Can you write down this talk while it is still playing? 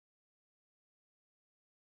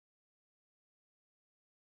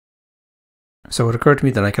So it occurred to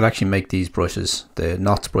me that I could actually make these brushes, the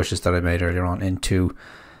knots brushes that I made earlier on, into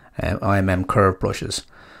IMM Curve brushes.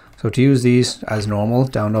 So to use these as normal,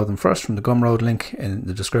 download them first from the Gumroad link in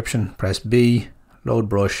the description, press B, load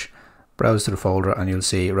brush, browse to the folder, and you'll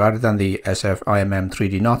see rather than the SF IMM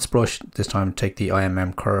 3D knots brush, this time take the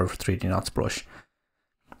IMM Curve 3D knots brush.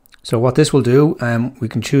 So what this will do, we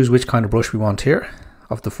can choose which kind of brush we want here.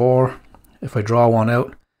 Of the four, if I draw one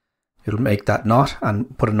out, it'll make that knot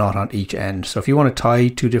and put a knot on each end. So if you want to tie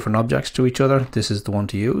two different objects to each other, this is the one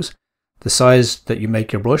to use. The size that you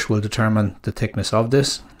make your brush will determine the thickness of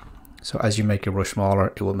this. So as you make your brush smaller,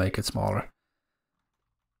 it will make it smaller.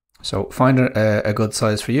 So find a good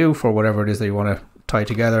size for you for whatever it is that you want to tie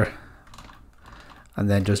together, and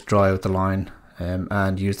then just draw out the line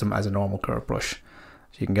and use them as a normal curve brush.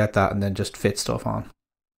 So you can get that and then just fit stuff on.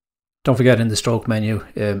 Don't forget, in the stroke menu,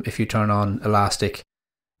 if you turn on elastic,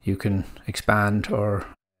 you can expand or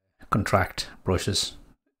contract brushes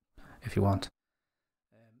if you want.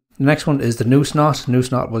 The next one is the noose knot.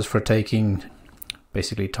 Noose knot was for taking,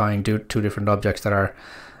 basically tying two different objects that are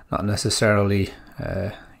not necessarily,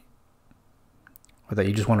 or that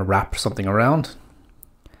you just want to wrap something around.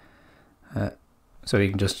 So you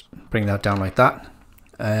can just bring that down like that.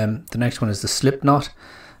 The next one is the slip knot.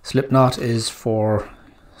 Slip knot is for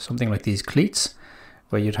something like these cleats,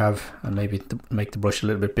 where you'd have, and maybe make the brush a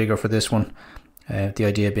little bit bigger for this one. The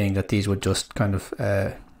idea being that these would just kind of,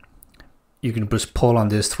 you can just pull on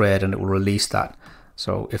this thread and it will release that.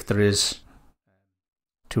 So if there is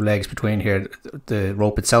two legs between here, the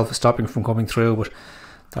rope itself is stopping from coming through, but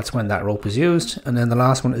that's when that rope is used. And then the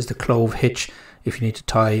last one is the clove hitch, if you need to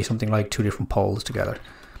tie something like two different poles together.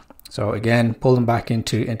 So again, pull them back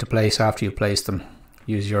into place after you place them.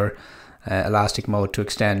 Use your elastic mode to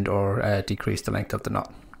extend or decrease the length of the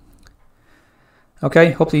knot.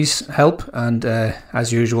 Okay, hope these help, and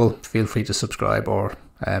as usual, feel free to subscribe or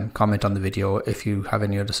comment on the video if you have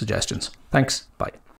any other suggestions. Thanks, bye.